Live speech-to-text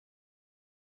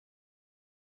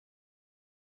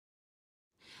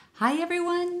Hi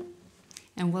everyone,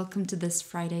 and welcome to this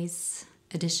Friday's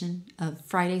edition of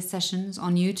Friday Sessions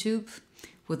on YouTube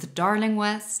with Darling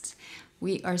West.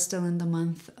 We are still in the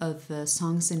month of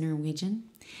songs in Norwegian,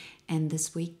 and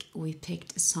this week we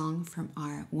picked a song from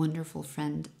our wonderful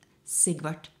friend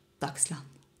Sigvart Dagsland.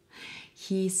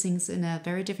 He sings in a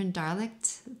very different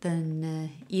dialect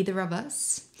than either of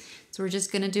us, so we're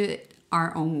just gonna do it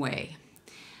our own way.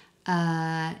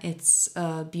 It's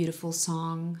a beautiful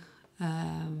song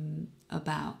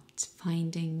about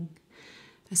finding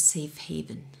a safe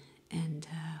haven and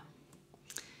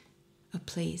a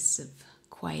place of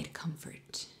quiet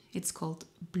comfort. It's called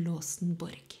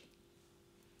Blåsenborg.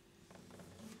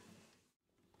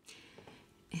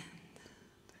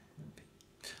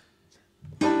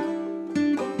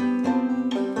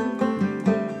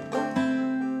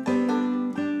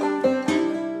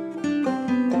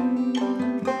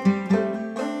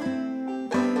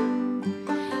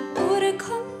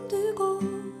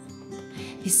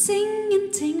 Hvis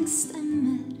ingenting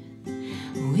stemmer,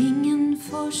 og ingen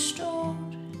forstår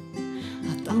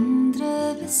at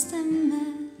andre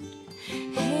bestemmer.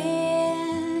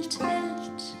 Helt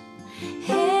velt,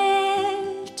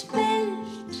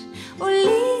 og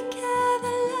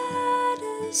likevel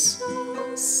det så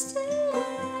stille.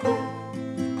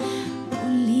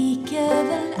 Og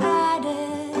likevel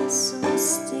det så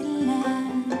stille.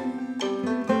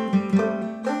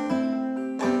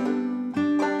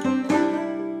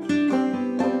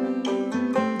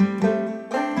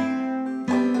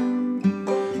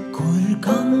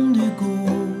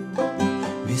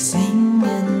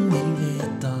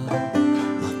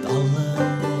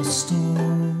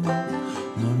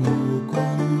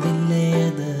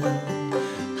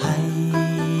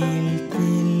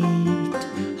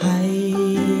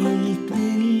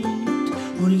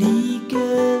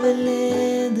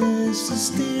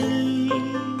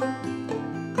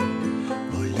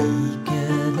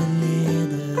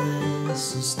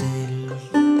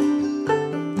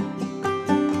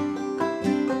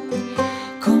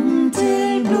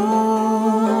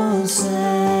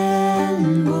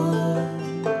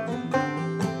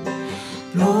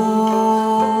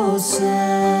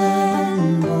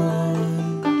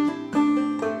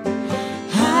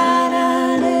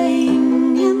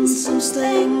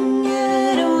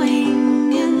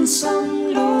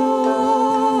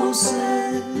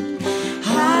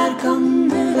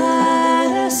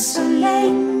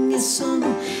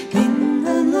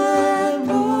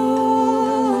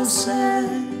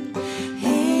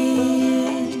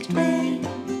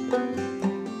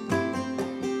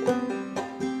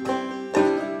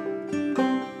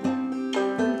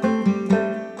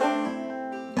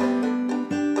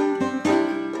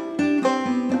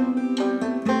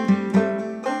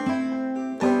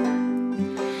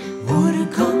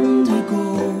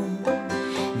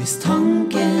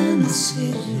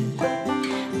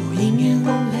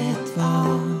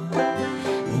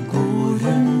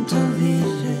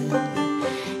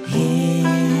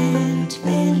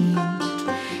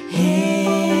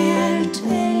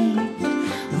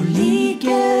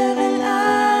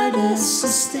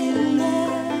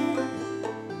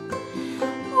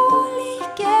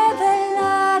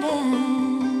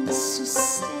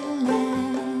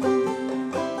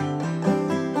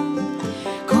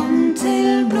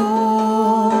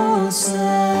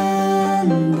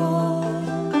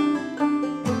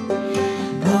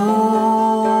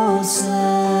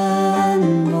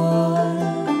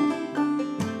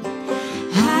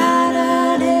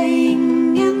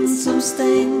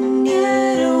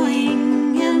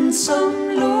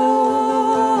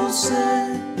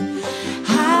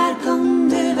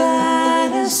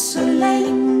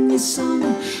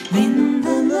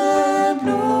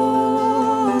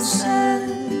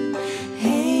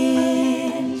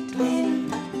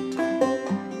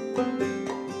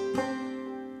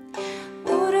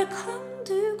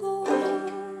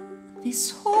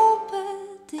 Hvis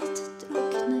håpet ditt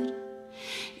drukner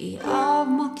I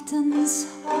avmaktens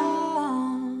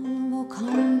hav og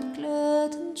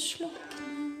kampgløden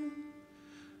slukner.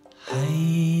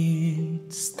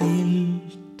 Helt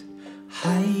stilt,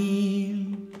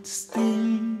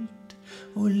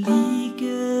 og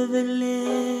likevel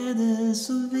det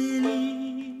så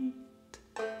vilt.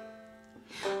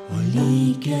 Og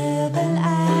likevel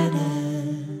det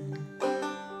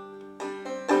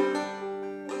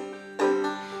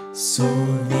så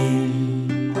vilt.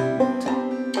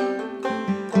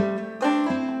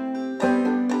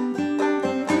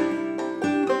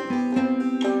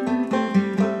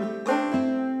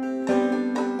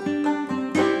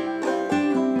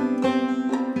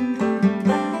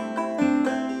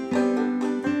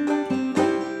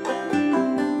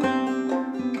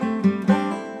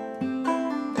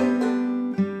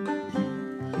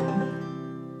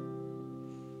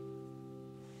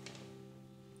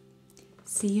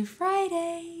 See you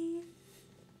Friday.